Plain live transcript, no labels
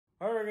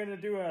Or we're gonna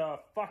do a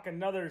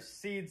another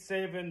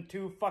seed-saving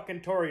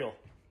tu-fucking-torial.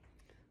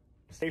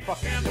 Stay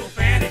fucking. Simple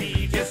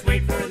vanity, just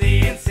wait for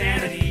the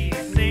insanity.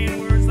 Saying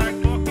words like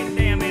fucking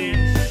damn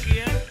and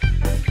shit.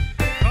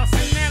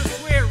 Cussing and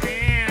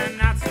swearing,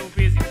 not so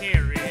busy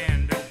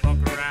caring. Don't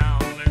fuck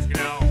around, let's get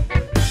on.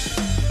 Don't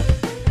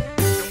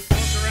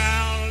fuck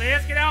around,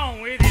 let's get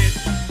on with it.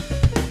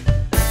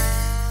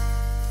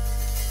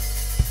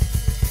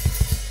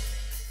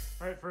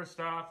 Alright, first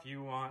off,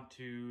 you want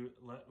to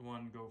let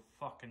one go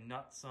fucking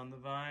nuts on the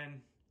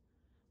vine.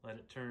 Let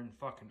it turn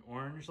fucking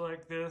orange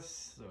like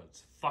this, so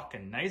it's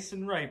fucking nice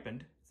and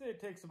ripened. I'd say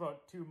it takes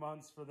about 2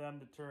 months for them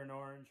to turn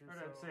orange or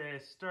so. I'd say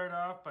start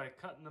off by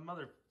cutting the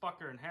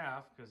motherfucker in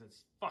half, because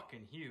it's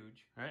fucking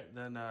huge. Alright,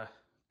 then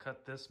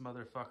cut this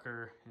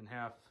motherfucker in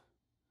half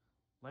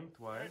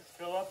lengthwise. Right,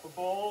 fill up a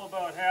bowl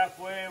about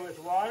halfway with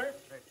water.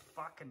 Right,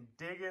 fucking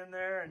dig in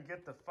there and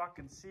get the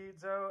fucking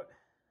seeds out.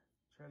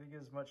 Try to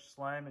get as much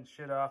slime and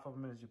shit off of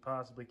them as you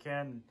possibly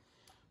can.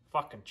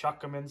 Fucking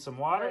chuck them in some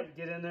water.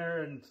 Get in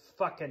there and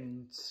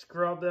fucking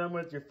scrub them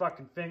with your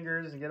fucking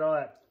fingers and get all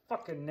that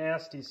fucking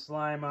nasty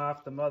slime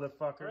off the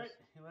motherfuckers. Right,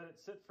 you let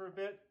it sit for a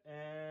bit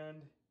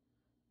and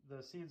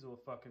the seeds will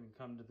fucking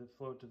come to the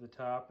float to the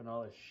top and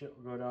all this shit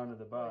will go down to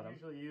the bottom. I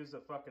usually use a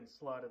fucking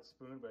slotted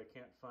spoon, but I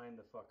can't find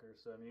the fucker,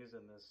 so I'm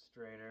using this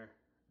strainer.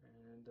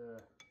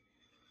 And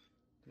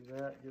do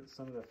that, get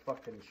some of the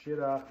fucking shit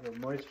off, the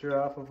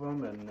moisture off of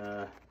them,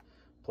 and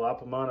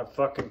plop them on a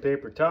fucking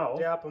paper towel.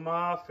 Dap them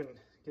off and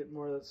get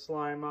more of that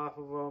slime off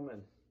of them,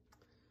 and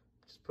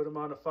just put them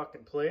on a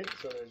fucking plate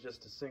so there's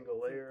just a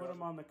single layer. Put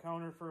them on the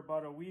counter for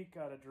about a week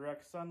out of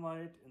direct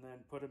sunlight, and then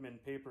put them in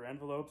paper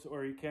envelopes,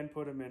 or you can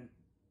put them in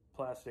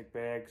plastic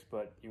bags,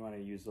 but you want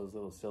to use those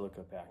little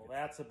silica packets. Well,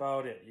 that's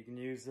about it. You can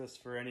use this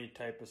for any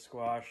type of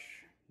squash,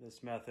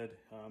 this method.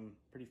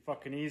 Pretty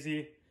fucking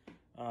easy.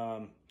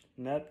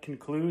 And that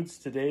concludes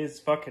today's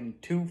fucking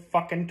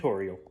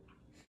tu-fucking-torial.